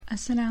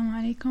Assalamu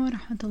alaikum wa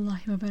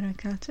rahmatullahi wa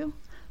barakatuh.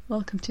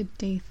 Welcome to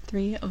day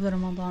 3 of the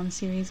Ramadan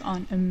series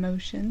on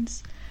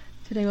emotions.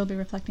 Today we'll be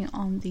reflecting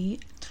on the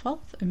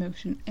 12th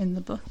emotion in the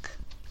book,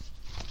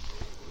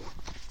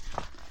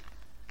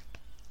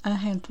 A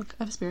Handbook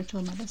of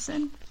Spiritual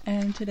Medicine,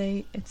 and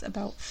today it's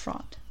about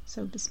fraud.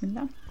 So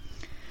Bismillah.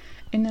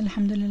 إن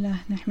الحمد لله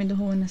نحمده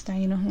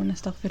ونستعينه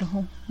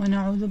ونستغفره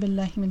ونعوذ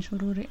بالله من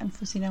شرور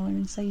أنفسنا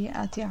ومن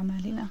سيئات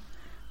أعمالنا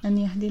من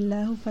يهدي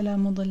الله فلا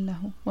مضل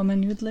له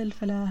ومن يضلل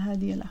فلا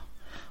هادي له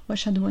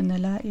وأشهد أن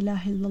لا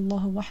إله إلا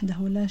الله وحده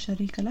لا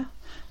شريك له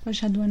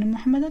وأشهد أن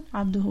محمدا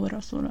عبده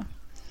ورسوله.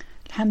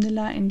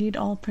 Alhamdulillah, indeed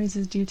all praise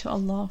is due to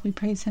Allah. We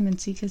praise Him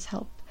and seek His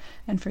help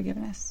and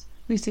forgiveness.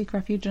 We seek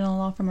refuge in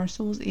Allah from our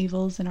soul's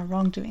evils and our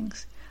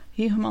wrongdoings.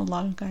 He whom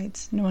Allah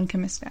guides, no one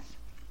can misguide.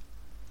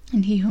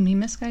 And he whom He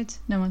misguides,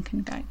 no one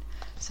can guide.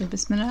 So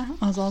Bismillah,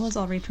 as always,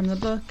 I'll read from the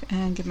book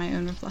and give my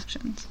own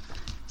reflections.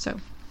 So,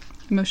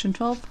 Emotion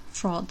 12,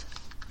 Fraud.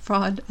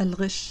 Fraud,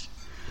 al-ghish.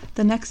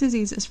 The next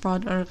disease is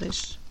fraud or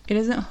ghish. It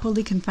isn't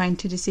wholly confined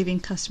to deceiving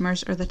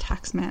customers or the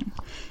taxman.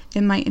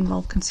 It might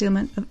involve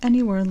concealment of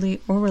any worldly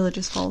or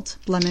religious fault,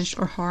 blemish,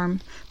 or harm,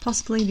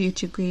 possibly due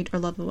to greed or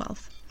love of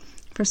wealth.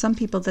 For some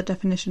people, the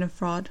definition of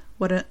fraud,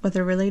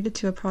 whether related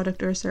to a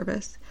product or a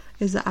service,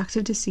 is the act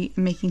of deceit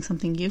in making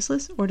something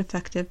useless or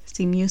defective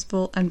seem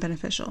useful and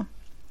beneficial.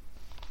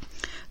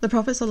 The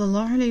Prophet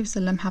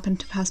ﷺ happened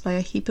to pass by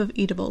a heap of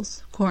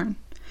eatables, corn.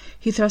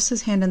 He thrust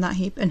his hand in that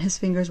heap, and his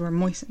fingers were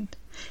moistened.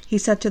 He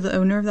said to the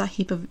owner of that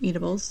heap of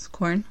eatables,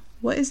 corn,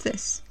 "What is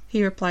this?"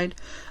 He replied,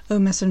 "O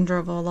Messenger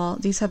of Allah,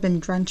 these have been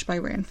drenched by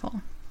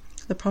rainfall."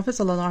 The Prophet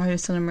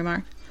ﷺ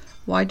remarked,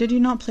 "Why did you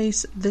not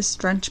place this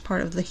drenched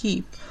part of the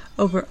heap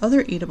over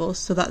other eatables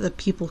so that the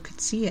people could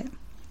see it?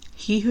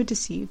 He who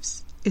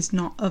deceives is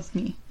not of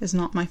me, is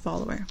not my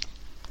follower."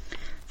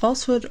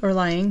 Falsehood or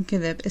lying,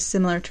 kadhib, is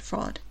similar to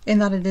fraud, in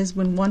that it is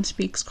when one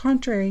speaks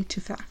contrary to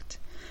fact.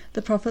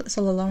 The Prophet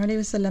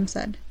ﷺ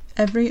said,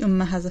 "Every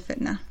ummah has a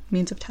fitna,"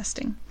 means of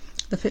testing.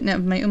 The fitna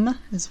of my ummah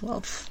is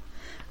wealth.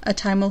 A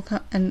time will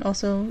come, and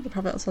also the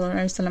Prophet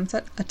ﷺ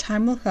said, "A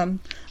time will come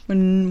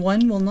when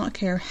one will not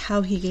care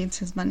how he gains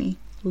his money,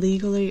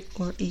 legally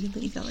or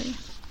illegally."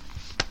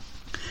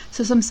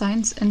 So some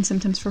signs and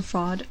symptoms for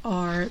fraud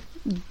are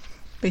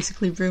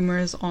basically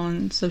rumors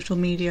on social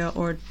media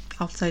or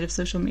outside of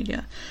social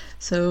media.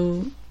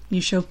 So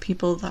you show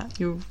people that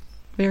you're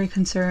very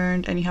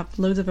concerned and you have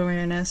loads of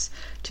awareness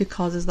to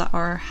causes that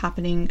are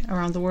happening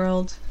around the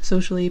world,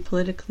 socially,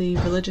 politically,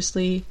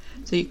 religiously.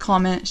 So you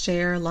comment,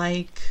 share,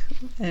 like,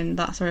 and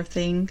that sort of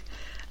thing.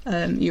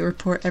 You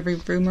report every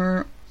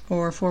rumor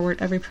or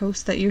forward every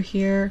post that you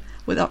hear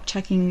without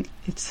checking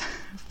if it's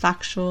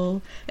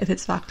factual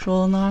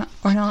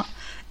or not.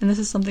 And this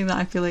is something that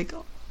I feel like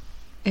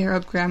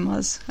Arab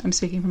grandmas, I'm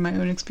speaking from my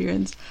own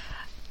experience,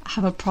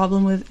 have a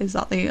problem with, is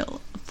that they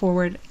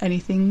forward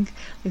anything.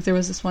 Like there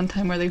was this one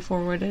time where they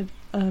forwarded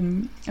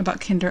about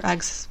Kinder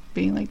eggs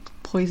being like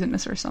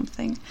poisonous or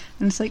something,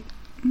 and it's like,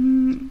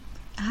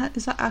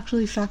 is that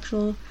actually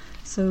factual?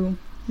 So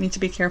we need to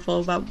be careful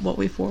about what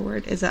we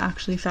forward. Is it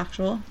actually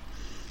factual?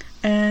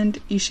 And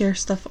you share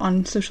stuff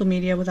on social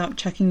media without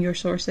checking your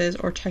sources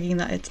or checking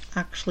that it's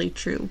actually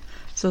true.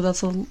 So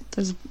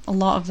there's a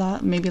lot of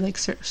that, maybe like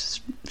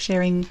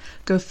sharing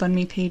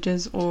GoFundMe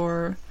pages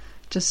or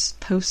just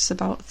posts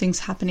about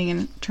things happening,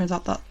 and it turns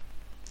out that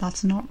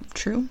that's not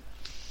true.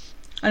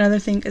 Another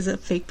thing is a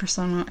fake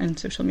persona in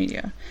social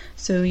media.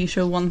 So you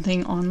show one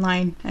thing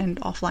online and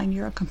offline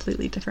you're a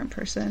completely different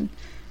person.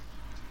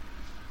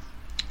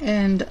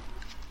 And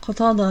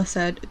Qatada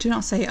said, "Do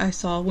not say I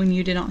saw when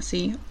you did not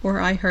see,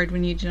 or I heard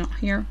when you did not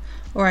hear,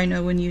 or I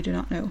know when you do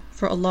not know,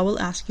 for Allah will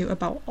ask you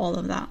about all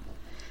of that."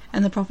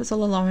 And the Prophet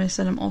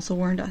ﷺ also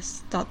warned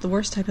us that the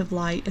worst type of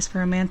lie is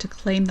for a man to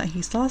claim that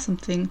he saw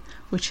something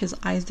which his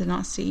eyes did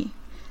not see,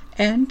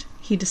 and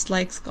he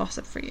dislikes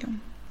gossip for you.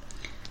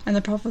 And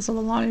the Prophet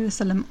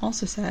ﷺ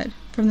also said,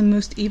 "From the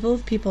most evil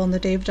of people on the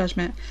Day of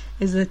Judgment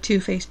is the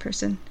two-faced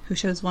person, who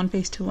shows one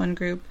face to one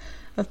group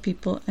of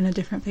people and a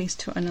different face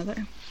to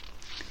another."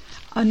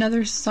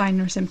 Another sign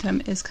or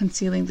symptom is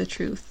concealing the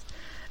truth.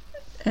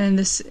 And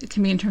this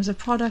can be in terms of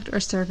product or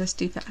service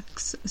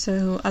defects.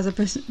 So as a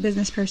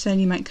business person,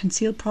 you might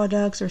conceal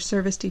products or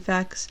service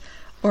defects,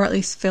 or at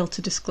least fail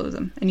to disclose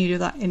them, and you do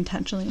that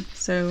intentionally.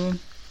 So,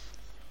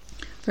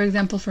 for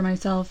example, for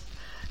myself,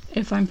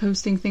 if I'm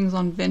posting things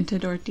on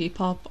Vinted or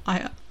Depop,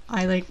 I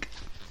like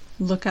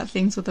look at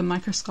things with a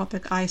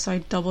microscopic eye, so I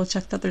double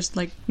check that there's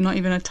like not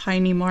even a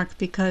tiny mark,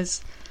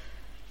 because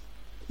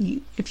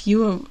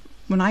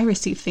when I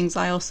receive things,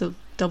 I also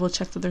double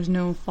check that there's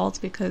no faults,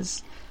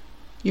 because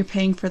you're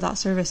paying for that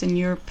service, and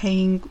you're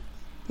paying,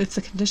 if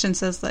the condition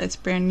says that it's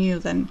brand new,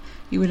 then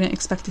you wouldn't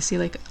expect to see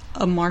like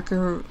a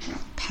marker,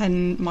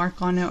 pen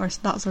mark on it or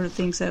that sort of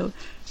thing. So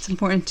it's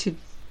important to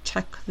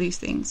check these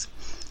things.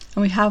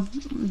 And we have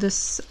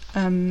this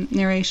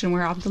narration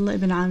where Abdullah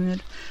ibn Amir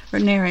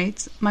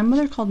narrates, "My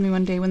mother called me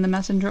one day when the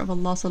Messenger of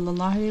Allah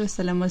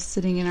ﷺ was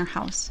sitting in our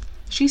house.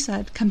 She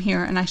said, "Come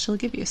here, and I shall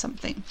give you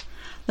something."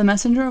 The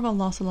Messenger of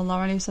Allah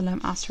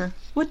ﷺ asked her,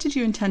 "What did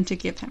you intend to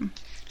give him?"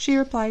 She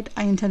replied,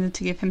 "I intended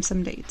to give him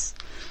some dates."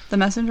 The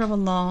Messenger of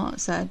Allah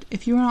said,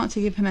 "If you were not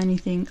to give him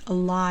anything, a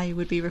lie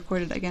would be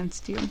recorded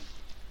against you."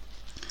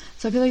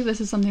 So I feel like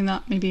this is something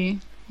that maybe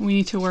we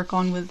need to work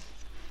on with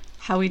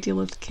how we deal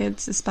with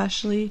kids,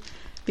 especially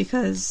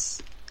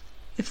because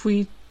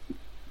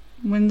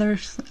when they're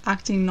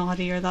acting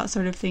naughty or that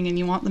sort of thing and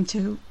you want them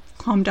to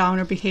calm down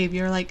or behave,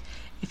 you're like,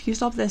 if you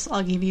stop this,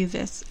 I'll give you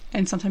this.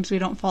 And sometimes we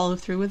don't follow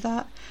through with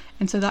that.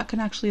 And so that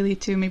can actually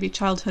lead to maybe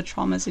childhood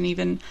traumas and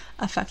even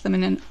affect them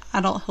in an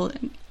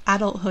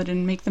adulthood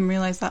and make them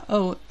realize that,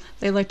 oh,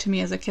 they lied to me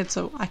as a kid,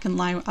 so I can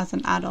lie as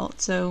an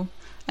adult. So,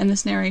 and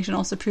this narration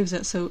also proves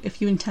it. So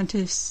if you intend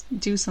to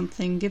do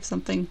something, give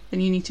something,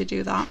 then you need to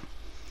do that.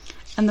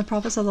 And the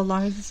Prophet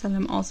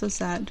ﷺ also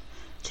said,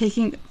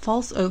 taking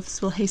false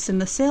oaths will hasten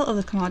the sale of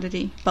the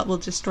commodity, but will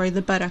destroy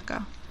the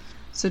barakah.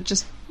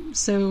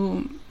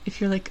 So if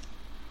you're like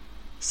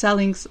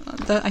selling,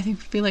 I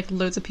feel like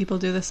loads of people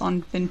do this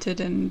on Vinted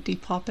and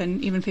Depop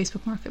and even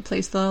Facebook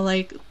Marketplace.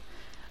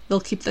 They'll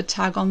keep the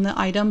tag on the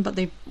item, but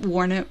they've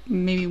worn it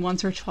maybe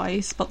once or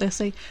twice, but they'll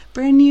say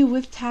brand new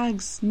with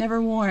tags,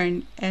 never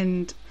worn,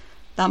 and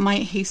that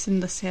might hasten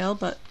the sale,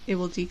 but it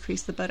will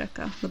decrease the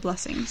barakah, the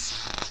blessings.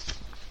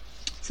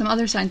 Some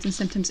other signs and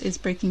symptoms is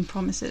breaking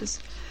promises.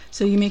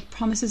 So you make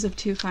promises of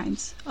two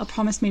kinds. A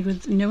promise made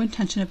with no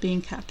intention of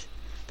being kept,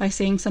 by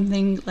saying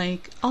something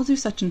like, I'll do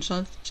such and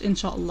such,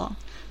 inshallah.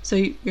 So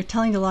you're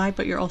telling a lie,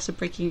 but you're also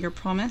breaking your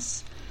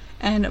promise.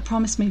 And a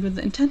promise made with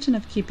the intention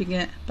of keeping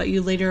it, but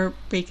you later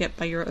break it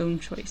by your own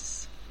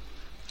choice.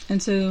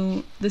 And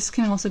so this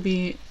can also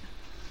be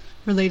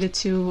related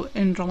to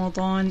in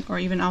Ramadan or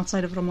even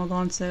outside of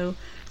Ramadan. So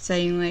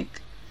saying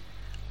like,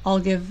 I'll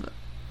give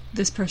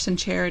this person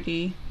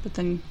charity, but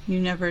then you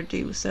never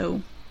do.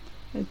 So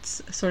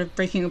it's sort of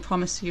breaking a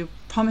promise you've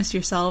promised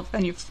yourself,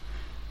 and you've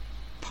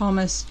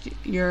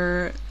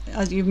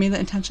made the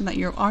intention that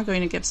you are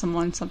going to give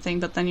someone something,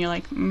 but then you're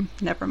like,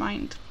 never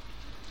mind.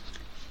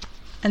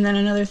 And then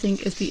another thing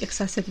is the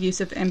excessive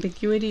use of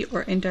ambiguity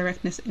or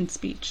indirectness in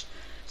speech.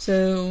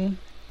 So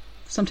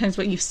sometimes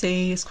what you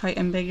say is quite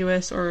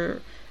ambiguous,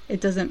 or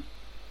you're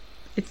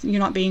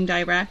not being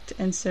direct,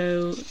 and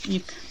so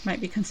you might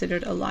be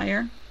considered a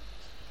liar.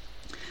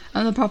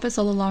 And the Prophet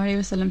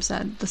ﷺ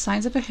said, the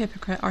signs of a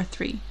hypocrite are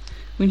 3.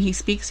 When he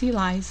speaks, he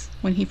lies.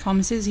 When he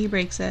promises, he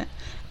breaks it.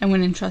 And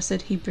when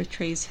entrusted, he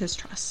betrays his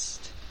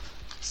trust.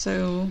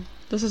 So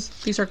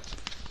these are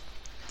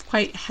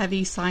quite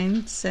heavy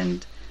signs,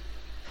 and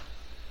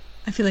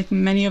I feel like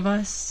many of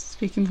us,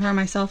 speaking for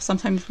myself,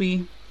 sometimes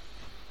we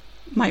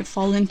might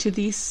fall into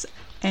these,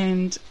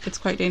 and it's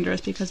quite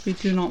dangerous because we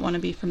do not want to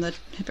be from the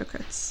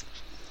hypocrites.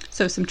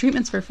 So some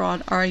treatments for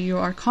fraud are you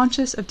are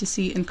conscious of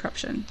deceit and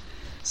corruption.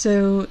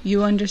 So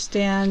you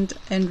understand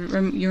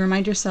and you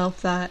remind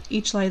yourself that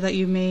each lie that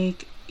you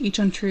make, each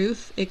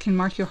untruth, it can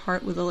mark your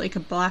heart with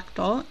a black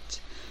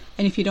dot.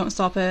 And if you don't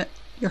stop it,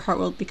 your heart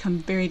will become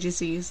very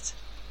diseased.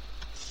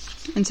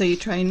 And so you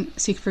try and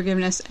seek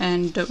forgiveness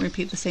and don't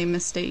repeat the same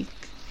mistake.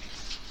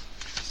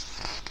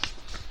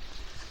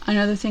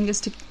 Another thing is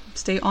to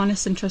stay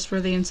honest and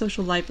trustworthy in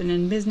social life and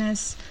in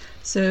business.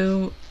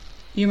 So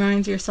you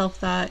remind yourself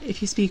that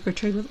if you speak or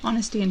trade with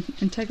honesty and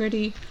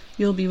integrity,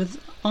 you'll be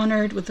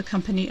honored with the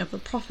company of the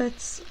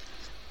prophets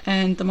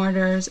and the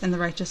martyrs and the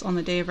righteous on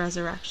the day of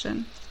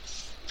resurrection.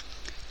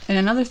 And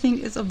another thing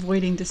is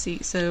avoiding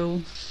deceit.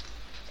 So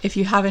if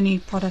you have any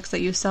products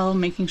that you sell,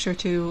 making sure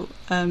to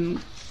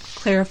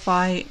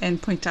clarify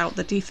and point out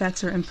the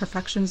defects or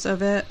imperfections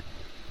of it.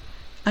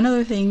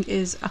 Another thing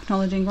is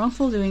acknowledging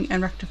wrongful doing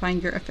and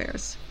rectifying your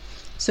affairs.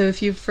 So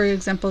if you've, for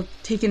example,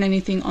 taken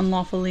anything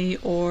unlawfully,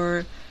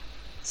 or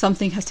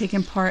something has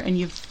taken part and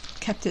you've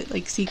kept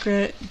it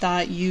secret,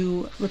 that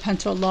you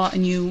repent to Allah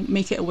and you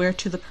make it aware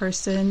to the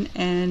person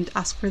and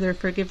ask for their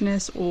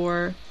forgiveness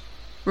or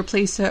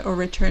replace it or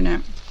return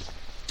it.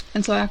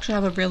 And so I actually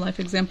have a real life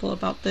example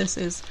about this.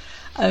 Is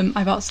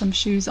I bought some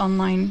shoes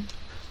online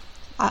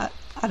at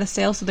a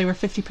sale, so they were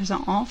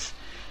 50% off,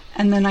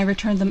 and then I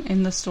returned them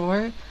in the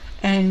store,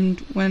 and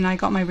when I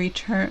got my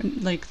return,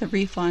 the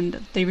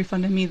refund, they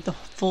refunded me the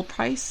full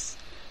price.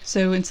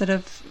 So instead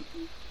of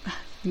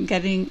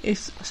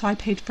I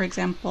paid, for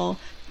example,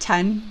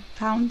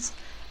 £10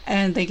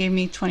 and they gave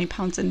me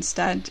 £20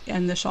 instead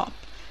in the shop.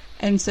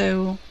 And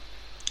so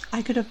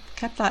I could have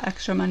kept that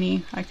extra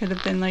money. I could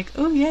have been like,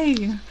 oh yay,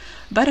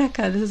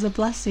 barakah, this is a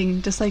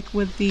blessing. Just like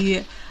with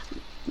the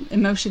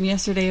emotion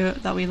yesterday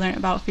that we learned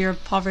about fear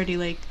of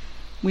poverty,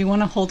 we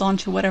want to hold on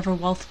to whatever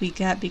wealth we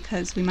get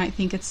because we might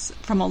think it's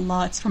from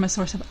Allah, it's from a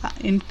source of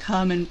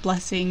income and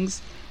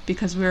blessings,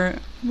 because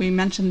we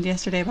mentioned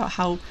yesterday about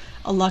how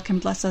Allah can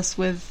bless us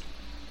with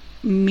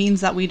means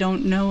that we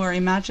don't know or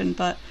imagine,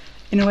 but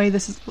in a way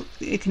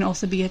it can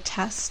also be a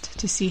test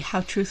to see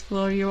how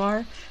truthful you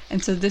are.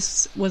 And so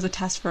this was a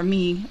test for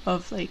me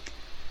of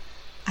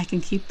I can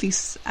keep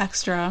these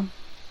extra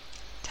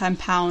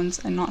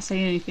 £10 and not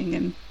say anything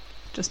and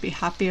just be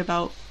happy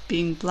about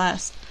being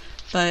blessed,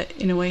 but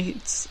in a way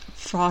it's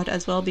fraud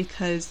as well,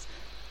 because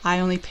I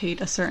only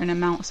paid a certain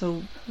amount,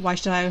 so why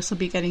should I also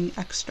be getting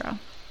extra?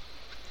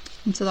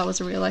 And so that was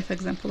a real life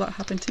example that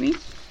happened to me.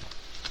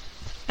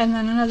 And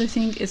then another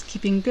thing is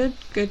keeping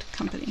good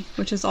company,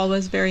 which is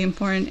always very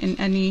important in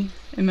any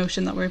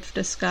emotion that we've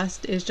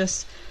discussed, is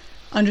just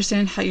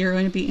understand how you're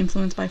going to be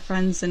influenced by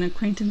friends and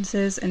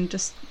acquaintances, and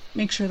just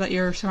make sure that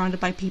you're surrounded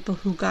by people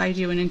who guide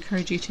you and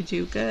encourage you to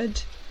do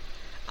good.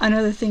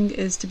 Another thing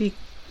is to be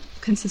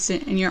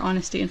consistent in your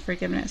honesty and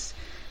forgiveness.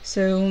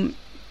 So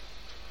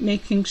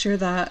making sure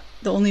that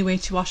the only way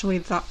to wash away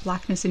that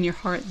blackness in your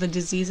heart, the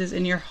diseases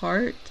in your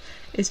heart,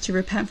 is to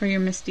repent for your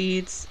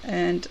misdeeds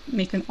and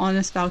make an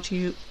honest vow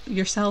to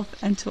yourself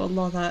and to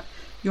Allah that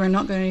you are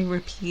not going to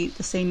repeat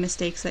the same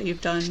mistakes that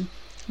you've done,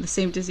 the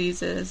same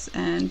diseases,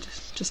 and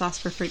just ask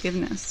for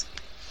forgiveness.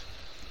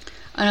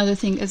 Another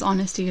thing is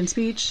honesty in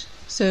speech.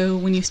 So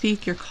when you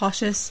speak, you're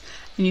cautious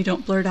and you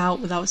don't blurt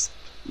out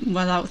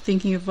without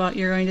thinking of what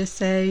you're going to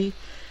say.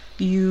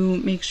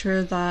 You make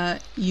sure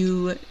that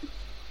you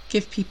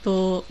give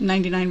people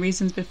 99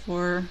 reasons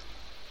before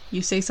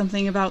you say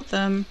something about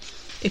them.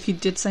 If you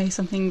did say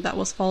something that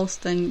was false,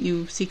 then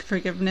you seek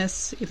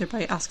forgiveness, either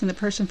by asking the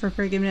person for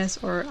forgiveness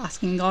or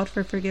asking God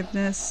for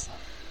forgiveness.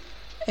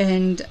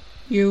 And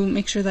you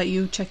make sure that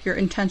you check your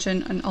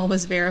intention and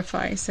always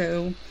verify.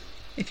 So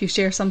if you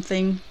share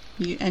something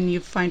and you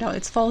find out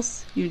it's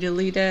false, you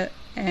delete it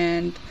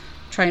and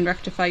try and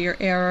rectify your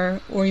error,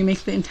 or you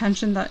make the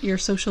intention that your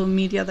social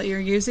media that you're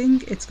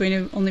using, it's going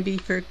to only be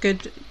for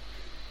good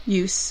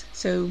use.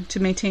 So to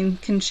maintain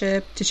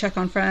kinship, to check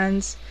on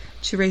friends,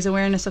 to raise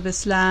awareness of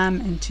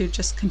Islam, and to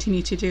just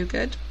continue to do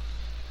good.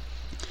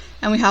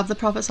 And we have the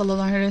Prophet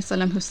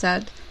ﷺ who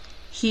said,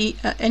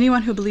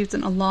 anyone who believes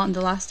in Allah on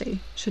the last day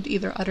should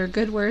either utter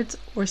good words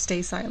or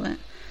stay silent.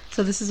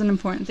 So this is an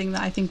important thing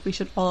that I think we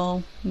should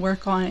all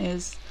work on,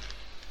 is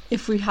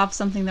if we have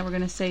something that we're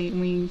going to say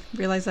and we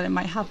realize that it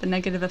might have a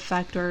negative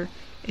effect, or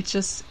it's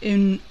just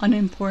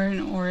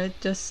unimportant, or it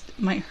just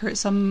might hurt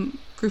some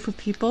group of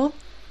people,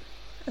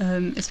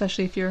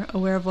 especially if you're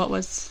aware of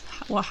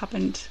what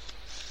happened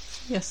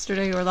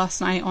yesterday or last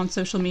night on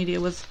social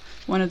media with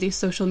one of these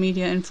social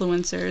media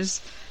influencers.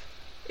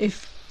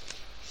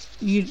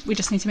 We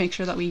just need to make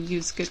sure that we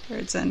use good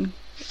words, and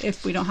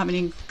if we don't have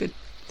any good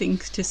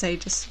things to say,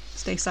 just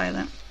stay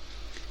silent.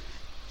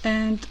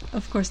 And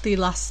of course the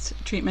last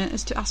treatment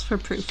is to ask for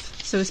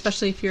proof. So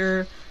especially if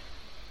you're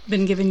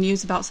been given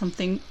news about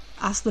something,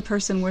 ask the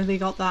person where they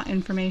got that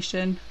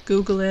information,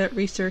 Google it,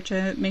 research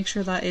it, make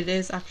sure that it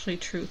is actually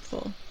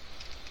truthful.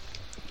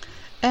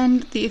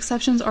 And the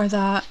exceptions are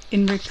that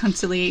in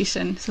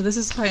reconciliation. So this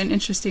is quite an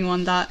interesting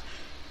one, that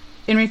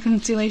in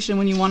reconciliation,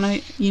 when you want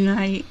to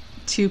unite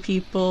two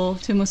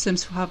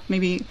Muslims who have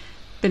maybe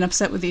been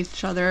upset with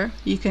each other,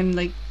 you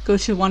can go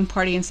to one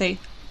party and say,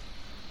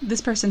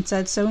 this person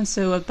said so and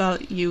so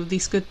about you,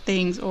 these good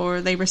things,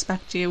 or they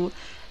respect you,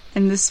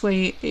 and this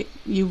way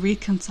you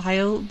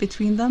reconcile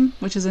between them,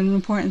 which is an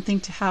important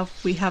thing to have.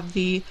 We have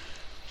the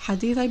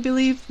hadith, I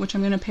believe, which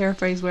I'm going to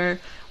paraphrase,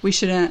 where we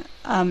shouldn't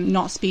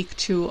not speak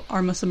to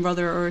our Muslim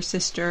brother or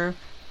sister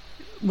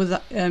with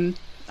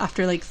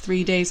after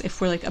 3 days. If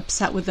we're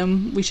upset with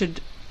them, we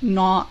should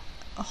not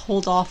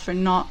hold off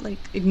and not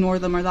ignore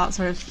them or that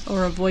sort of,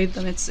 or avoid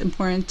them. It's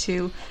important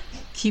to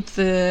keep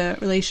the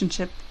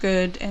relationship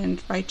good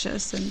and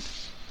righteous and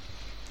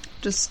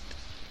just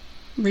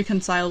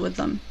reconcile with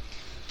them.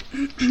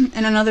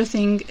 And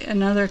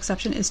another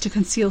exception is to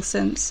conceal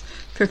sins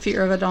for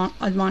fear of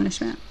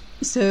admonishment.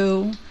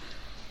 So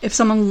if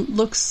someone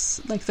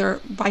looks like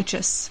they're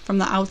righteous from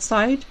the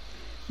outside,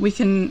 we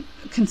can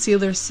conceal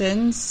their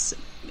sins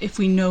if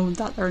we know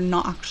that they're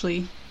not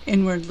actually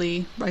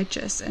inwardly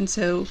righteous. And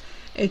so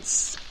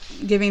it's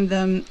giving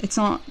them,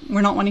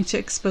 we're not wanting to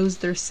expose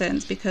their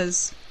sins,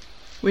 because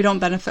we don't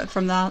benefit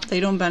from that, they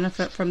don't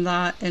benefit from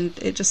that, and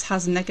it just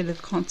has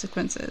negative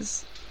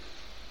consequences.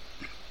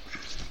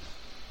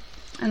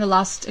 And the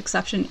last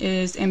exception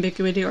is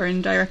ambiguity or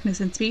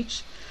indirectness in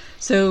speech.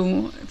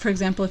 So, for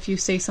example, if you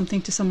say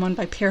something to someone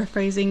by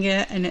paraphrasing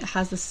it and it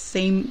has the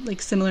same,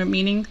 similar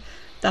meaning,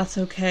 that's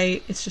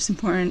okay. It's just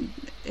important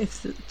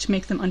to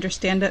make them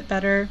understand it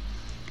better.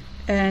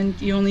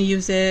 And you only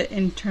use it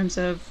in terms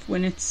of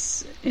when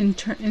it's in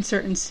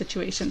certain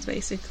situations,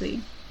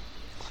 basically.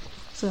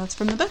 So that's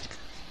from the book.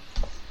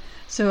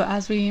 So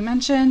as we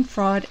mentioned,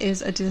 fraud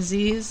is a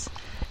disease.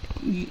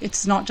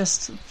 It's not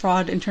just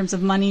fraud in terms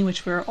of money,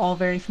 which we're all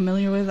very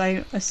familiar with,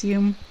 I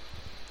assume.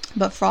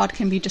 But fraud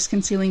can be just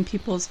concealing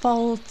people's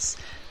faults,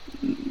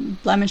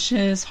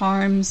 blemishes,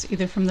 harms,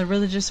 either from the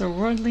religious or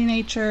worldly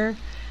nature.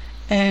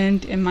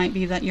 And it might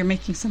be that you're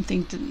making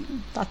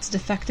something that's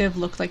defective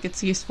look like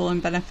it's useful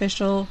and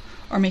beneficial,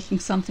 or making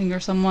something or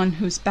someone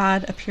who's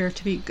bad appear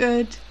to be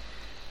good.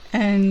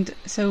 And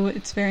so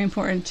it's very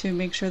important to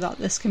make sure that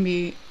this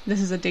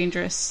is a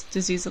dangerous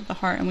disease of the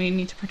heart, and we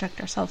need to protect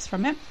ourselves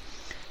from it.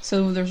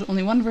 So there's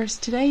only one verse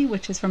today,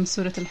 which is from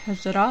Surah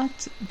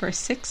Al-Hujurat, verse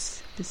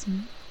 6.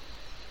 Bismillah.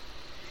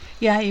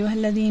 يا أيها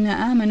الذين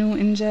آمنوا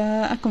إن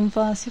جاءكم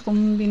فاسق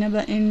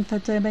بنبأ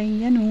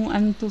فتبينوا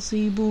أن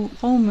تصيبوا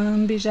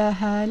قوما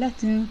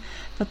بجهالة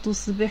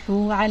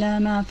فتصبحوا على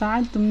ما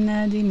فعلتم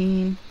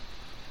نادمين.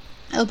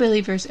 O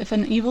believers, if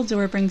an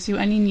evildoer brings you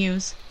any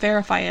news,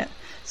 verify it,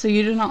 so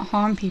you do not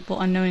harm people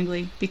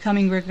unknowingly,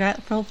 becoming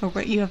regretful for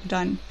what you have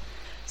done.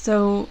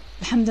 So,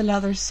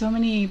 alhamdulillah, there's so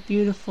many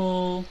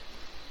beautiful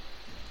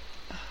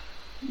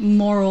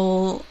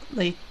moral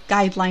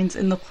guidelines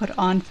in the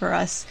Quran for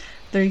us.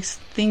 There's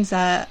things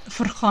that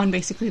Furqan,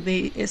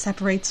 basically, it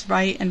separates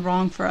right and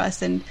wrong for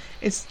us, and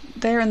it's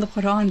there in the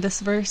Quran, this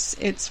verse.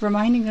 It's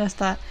reminding us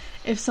that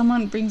if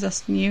someone brings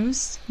us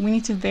news, we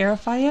need to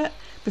verify it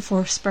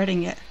before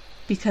spreading it,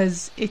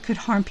 because it could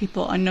harm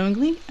people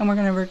unknowingly and we're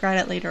going to regret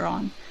it later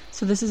on.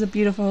 So this is a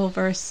beautiful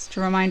verse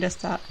to remind us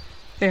that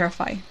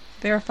verify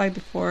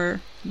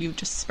before you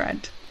just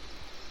spread.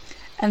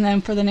 And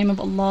then for the name of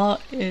Allah,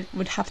 it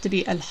would have to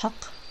be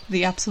Al-Haq,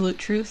 the absolute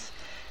truth.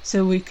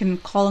 So we can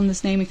call on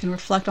this name, we can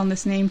reflect on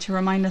this name to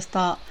remind us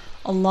that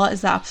Allah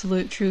is the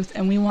absolute truth,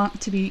 and we want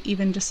to be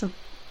even just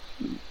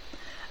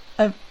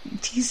a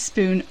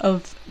teaspoon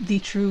of the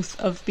truth,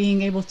 of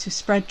being able to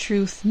spread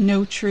truth,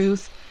 know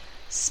truth,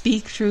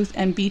 speak truth,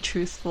 and be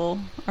truthful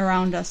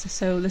around us.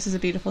 So this is a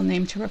beautiful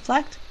name to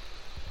reflect.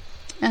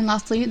 And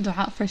lastly,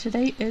 dua for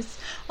today is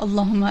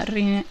Allahumma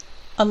arini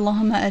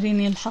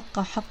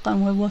al-haqqa haqqan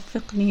wa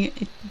waffiqni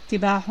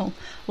ittiba'ahu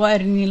wa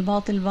arini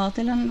al-batil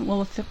batilan wa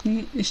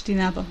waffiqni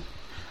ijtinabahu.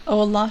 O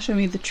Allah, show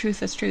me the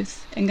truth as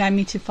truth and guide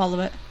me to follow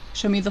it.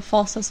 Show me the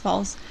false as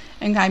false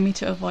and guide me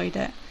to avoid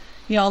it.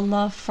 Ya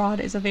Allah,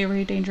 fraud is a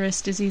very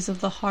dangerous disease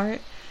of the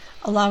heart.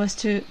 Allow us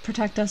to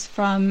protect us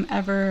from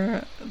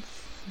ever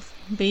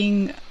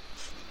being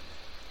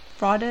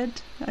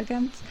frauded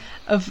against,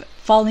 of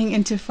falling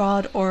into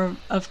fraud or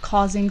of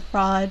causing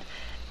fraud,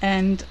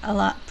 and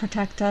Allah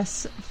protect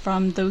us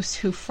from those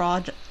who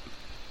fraud.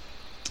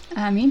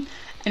 Ameen.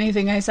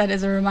 Anything I said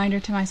is a reminder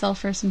to myself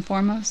first and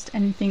foremost.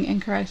 Anything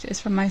incorrect is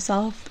from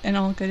myself, and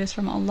all good is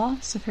from Allah,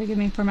 so forgive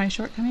me for my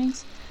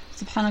shortcomings.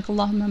 سبحانك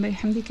اللهم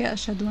بحمدك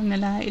أشهد أن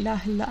لا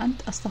إله إلا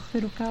أنت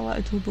أستغفرك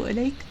وأتوب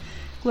إليك.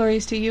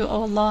 Glories to you,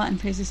 O Allah, and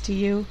praises to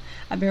you.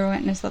 I bear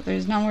witness that there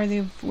is none worthy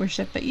of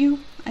worship but you.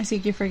 I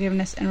seek your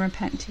forgiveness and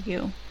repent to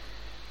you.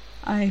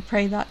 I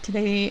pray that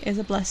today is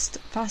a blessed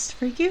fast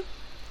for you.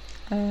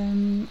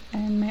 And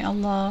may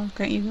Allah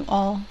grant you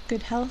all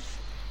good health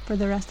for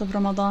the rest of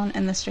Ramadan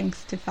and the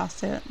strength to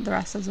fast it the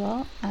rest as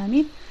well.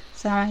 Ameen.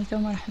 Assalamu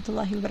alaikum wa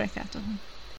rahmatullahi wa barakatuh.